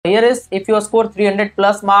Here is, if you score 300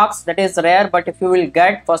 plus marks, that is rare, but if you will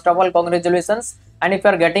get, first of all, congratulations. And if you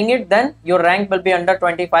are getting it, then your rank will be under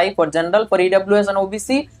 25 for general, for EWS and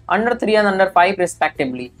OBC under 3 and under 5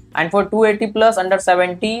 respectively, and for 280 plus under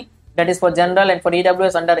 70, that is for general, and for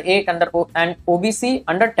EWS under 8 and OBC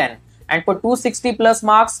under 10. And for 260 plus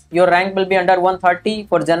marks, your rank will be under 130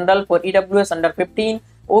 for general, for EWS under 15,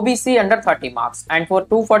 OBC under 30 marks. And for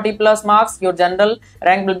 240 plus marks, your general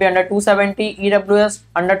rank will be under 270, EWS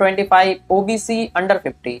under 25, OBC under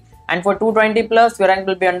 50. And for 220 plus, your rank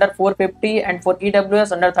will be under 450, and for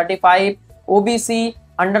EWS under 35, OBC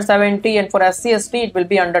under 70, and for SC ST it will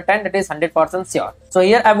be under 10, that is 100% sure. So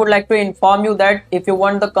here I would like to inform you that if you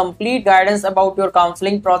want the complete guidance about your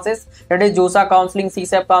counseling process, that is josaa counseling,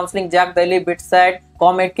 CSAP counseling, Jack Daily, BitSat,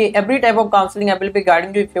 Comet, every type of counseling I will be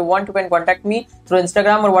guiding you. If you want, you can contact me through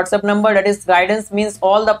Instagram or WhatsApp number. That is guidance means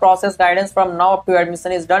all the process guidance from now up to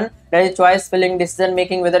admission is done. That is choice filling, decision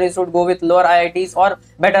making, whether you should go with lower IITs or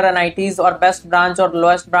better NITs or best branch or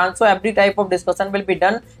lowest branch. So every type of discussion will be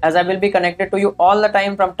done, as I will be connected to you all the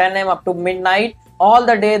time from 10 AM up to midnight. All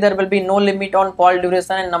the day there will be no limit on call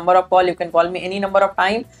duration and number of call. You can call me any number of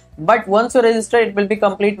time, but once you register, it will be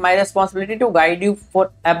complete my responsibility to guide you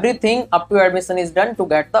for everything up to admission is done to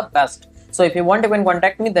get the best. So if you want, you can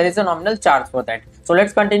contact me. There is a nominal charge for that. So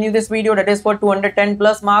let's continue this video. That is for 210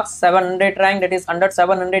 plus marks, 700 rank, that is under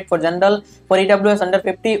 700 for general, for EWS under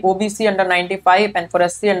 50, OBC under 95, and for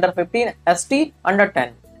SC under 15, ST under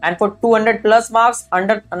 10. And for 200 plus marks,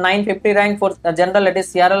 under 950 rank for general, that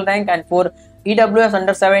is CRL rank, and for EWS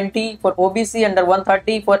under 70, for OBC under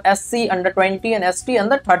 130, for SC under 20, and ST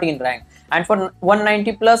under 13 rank. And for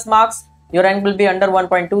 190 plus marks, your rank will be under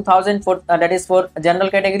 1.2 thousand for that is for general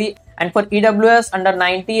category, and for EWS under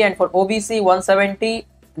 90, and for OBC 170,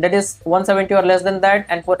 that is 170 or less than that,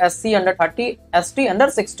 and for SC under 30, ST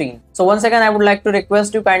under 16. So once again, I would like to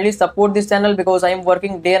request you kindly support this channel, because I am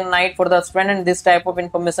working day and night for the student, and this type of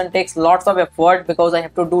information takes lots of effort, because I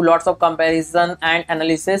have to do lots of comparison and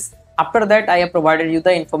analysis. After that, I have provided you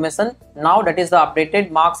the information. Now that is the updated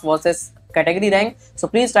marks versus category rank. So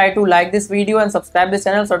please try to like this video and subscribe this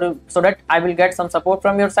channel so that I will get some support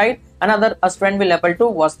from your side. Another student will able to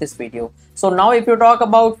watch this video. So now if you talk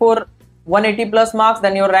about for 180 plus marks,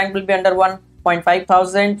 then your rank will be under 1.5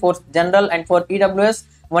 thousand for general, and for EWS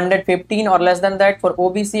 115 or less than that, for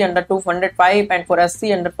OBC under 205, and for SC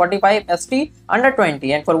under 45, ST under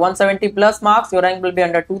 20. And for 170 plus marks, your rank will be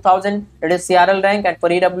under 2000, that is CRL rank, and for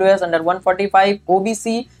EWS under 145,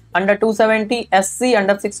 OBC under 270, SC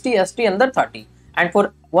under 60, ST under 30. And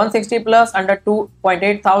for 160 plus under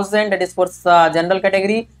 2.8 thousand, that is for general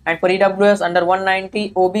category, and for EWS under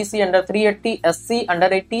 190, OBC under 380, SC under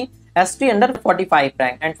 80, ST under 45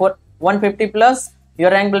 rank. And for 150 plus, your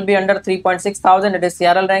rank will be under 3.6 thousand, that is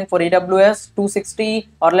CRL rank, for EWS 260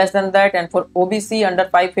 or less than that, and for OBC under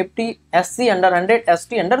 550, SC under 100,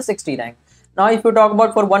 ST under 60 rank. Now if you talk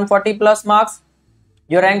about for 140 plus marks,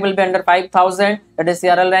 your rank will be under 5000, that is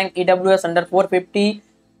CRL rank, EWS under 450,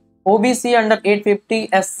 OBC under 850,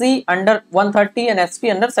 SC under 130, and ST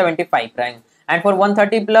under 75 rank. And for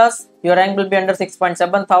 130 plus, your rank will be under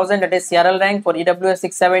 6.7 thousand, that is CRL rank, for EWS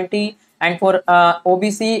 670, and for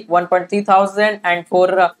OBC 1.3 thousand, and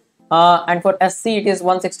for SC it is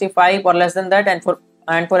 165 or less than that, and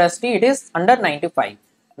for ST it is under 95.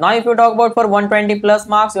 Now if you talk about for 120 plus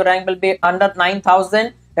marks, your rank will be under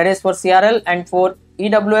 9000, that is for CRL, and for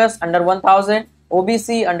EWS under 1000,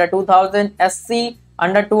 OBC under 2000, SC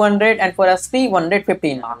under 200, and for ST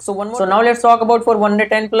 115 marks. So now let's talk about for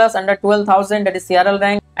 110 plus under 12,000, that is CRL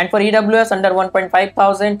rank, and for EWS under 1.5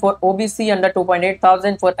 thousand, for OBC under 2.8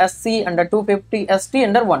 thousand, for SC under 250, ST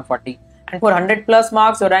under 140. And for 100 plus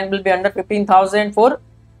marks, your rank will be under 15,000 for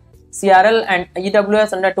CRL, and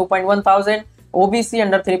EWS under 2.1 thousand, OBC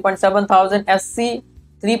under 3.7 thousand, SC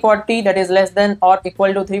 340, that is less than or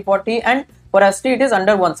equal to 340, and for ST it is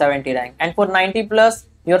under 170 rank. And for 90 plus,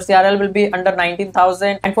 your CRL will be under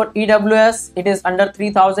 19,000, and for EWS it is under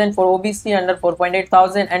 3,000, for OBC under 4.8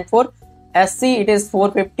 thousand, and for SC it is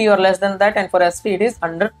 450 or less than that, and for ST it is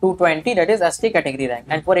under 220, that is ST category rank.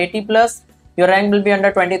 And for 80 plus, your rank will be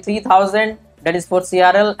under 23,000, that is for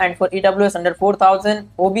CRL, and for EWS under 4,000,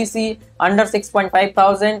 OBC under 6.5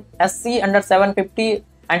 thousand, SC under 750,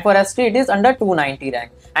 and for ST it is under 290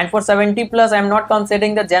 rank. And for 70 plus, I am not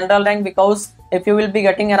considering the general rank, because if you will be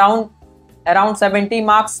getting around 70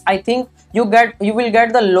 marks, I think you will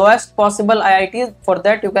get the lowest possible IIT. For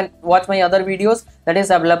that, you can watch my other videos that is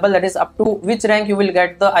available, that is up to which rank you will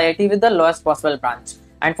get the IIT with the lowest possible branch.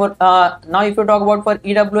 And for now if you talk about for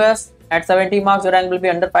EWS at 70 marks, your rank will be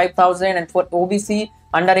under 5,000, and for OBC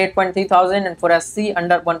under 8.3 thousand, and for SC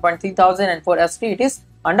under 1.3 thousand, and for ST it is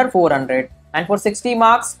under 400, and for 60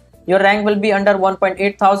 marks your rank will be under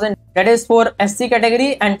 1.8 thousand. That is for SC category,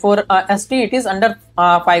 and for ST it is under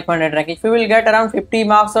 500 rank. If you will get around 50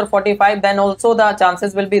 marks or 45, then also the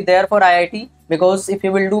chances will be there for IIT, because if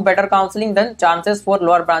you will do better counseling, then chances for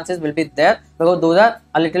lower branches will be there, because those are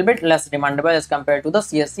a little bit less demandable as compared to the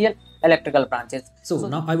CSC and electrical branches. So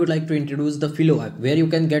now I would like to introduce the Philo app, where you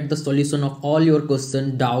can get the solution of all your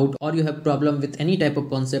question, doubt, or you have problem with any type of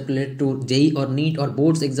concept related to JEE or NEET or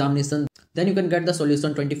boards examination. Then you can get the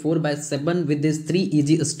solution 24/7 with these 3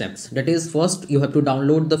 easy steps. That is, first you have to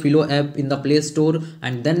download the Philo app in the Play Store,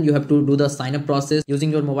 and then you have to do the sign up process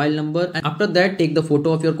using your mobile number, and after that take the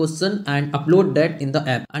photo of your question and upload that in the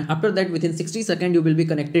app, and after that within 60 seconds you will be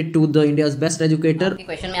connected to the India's best educator.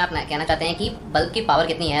 Question में आप कहना चाहते हैं कि bulb की power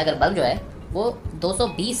कितनी है। अगर बल्ब जो है वो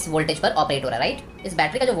 220 वोल्टेज पर ऑपरेट हो रहा है, राइट। इस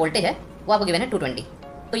बैटरी का जो वोल्टेज है वो आपको गिवन है 220।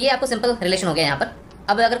 तो ये आपको सिंपल रिलेशन हो गया यहाँ पर।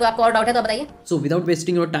 अब अगर कोई आपको और डाउट है तो बताइए। So without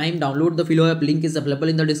wasting your time, download the Philo app. Link is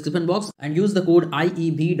available in the description box and use the code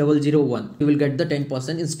IEB001. You will get the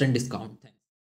 10% instant discount. Thanks.